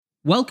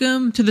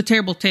Welcome to The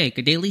Terrible Take,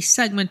 a daily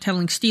segment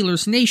telling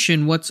Steelers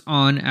Nation what's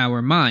on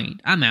our mind.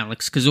 I'm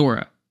Alex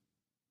Kozora.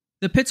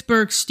 The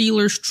Pittsburgh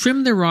Steelers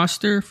trimmed their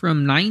roster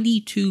from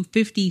 90 to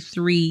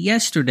 53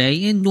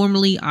 yesterday, and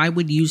normally I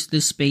would use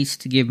this space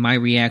to give my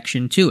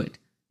reaction to it.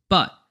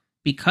 But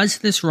because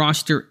this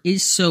roster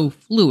is so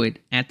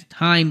fluid, at the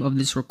time of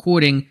this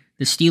recording,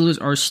 the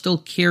Steelers are still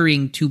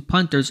carrying two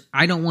punters.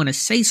 I don't want to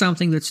say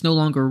something that's no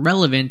longer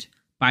relevant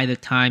by the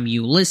time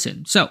you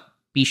listen. So,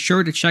 be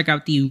sure to check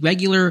out the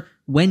regular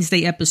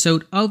Wednesday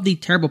episode of the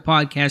Terrible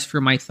Podcast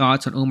for my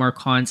thoughts on Omar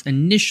Khan's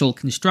initial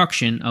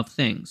construction of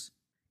things.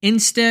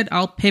 Instead,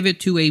 I'll pivot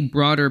to a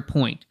broader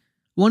point.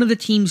 One of the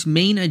team's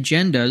main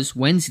agendas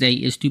Wednesday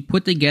is to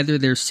put together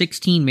their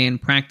 16-man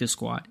practice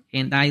squad,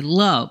 and I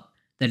love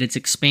that it's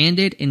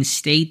expanded and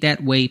stayed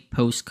that way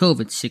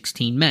post-COVID,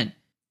 16 men.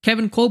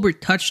 Kevin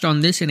Colbert touched on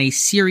this in a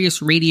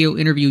Sirius radio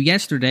interview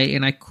yesterday,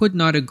 and I could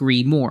not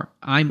agree more.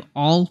 I'm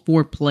all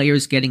for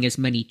players getting as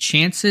many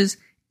chances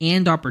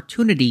and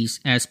opportunities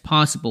as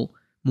possible.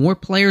 More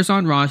players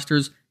on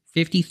rosters,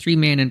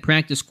 53-man in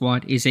practice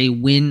squad is a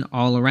win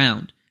all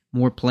around.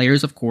 More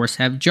players, of course,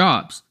 have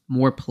jobs.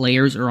 More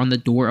players are on the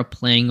door of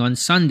playing on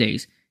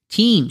Sundays.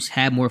 Teams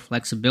have more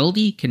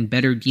flexibility, can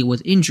better deal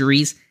with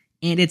injuries,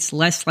 and it's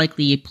less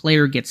likely a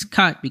player gets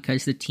cut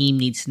because the team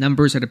needs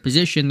numbers at a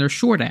position they're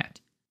short at.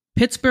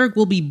 Pittsburgh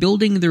will be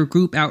building their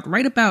group out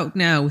right about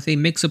now with a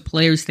mix of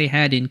players they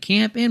had in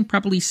camp and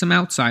probably some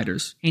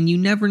outsiders, and you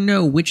never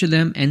know which of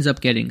them ends up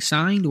getting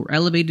signed or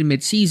elevated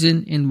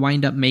mid-season and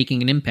wind up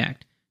making an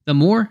impact. The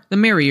more, the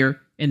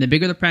merrier, and the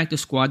bigger the practice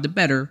squad, the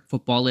better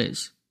football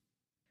is.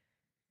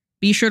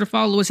 Be sure to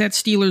follow us at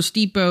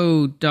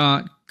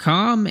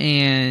SteelersDepot.com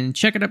and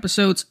check out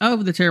episodes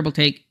of The Terrible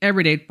Take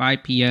every day at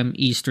 5 p.m.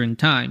 Eastern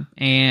Time.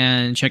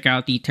 And check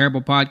out The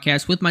Terrible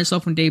Podcast with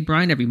myself and Dave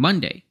Bryan every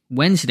Monday,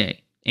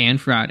 Wednesday,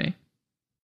 and Friday.